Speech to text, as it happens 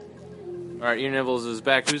All right, Ear Nibbles is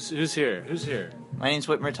back. Who's here? Who's here? My name's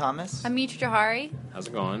Whitmer Thomas. I'm Mitra Johari. How's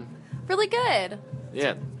it going? Really good.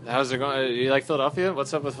 Yeah. How's it going? You like Philadelphia?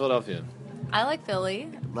 What's up with Philadelphia? I like Philly.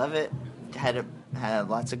 Love it. Had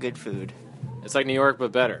lots of good food. It's like New York,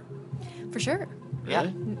 but better. For sure. Yeah.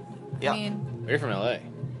 Really? Yeah. I mean, You're from LA.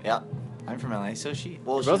 Yeah. I'm from LA, so she.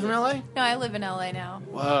 Well, You're both from LA? no, I live in LA now.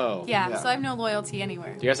 Whoa. Yeah, Yeah. so I have no loyalty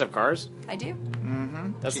anywhere. Do you guys have cars? I do.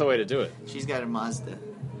 Mm-hmm. That's the way to do it. She's got a Mazda.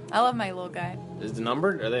 I love my little guy. Is it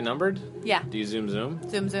numbered? Are they numbered? Yeah. Do you zoom?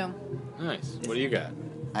 Zoom, zoom. Nice. What do you got?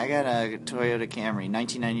 I got a Toyota Camry,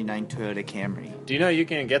 1999 Toyota Camry. Do you know you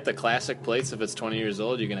can get the classic plates if it's 20 years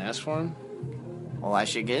old? You can ask for them? Well, I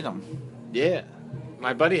should get them. Yeah.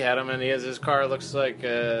 My buddy had them, and his car looks like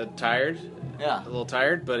tired. Yeah. A little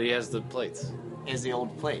tired, but he has the plates. Is the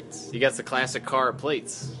old plates. He gets the classic car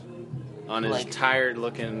plates on his Like-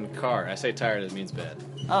 tired-looking car. I say tired, it means bad.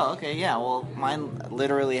 Oh, okay, yeah. Well, mine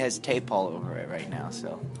literally has tape all over it right now,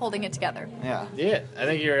 so. Holding it together. Yeah. Yeah, I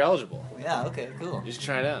think you're eligible. Yeah, okay, cool. You should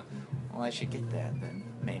try it out. Well, I should get that then,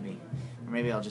 maybe. Or maybe I'll just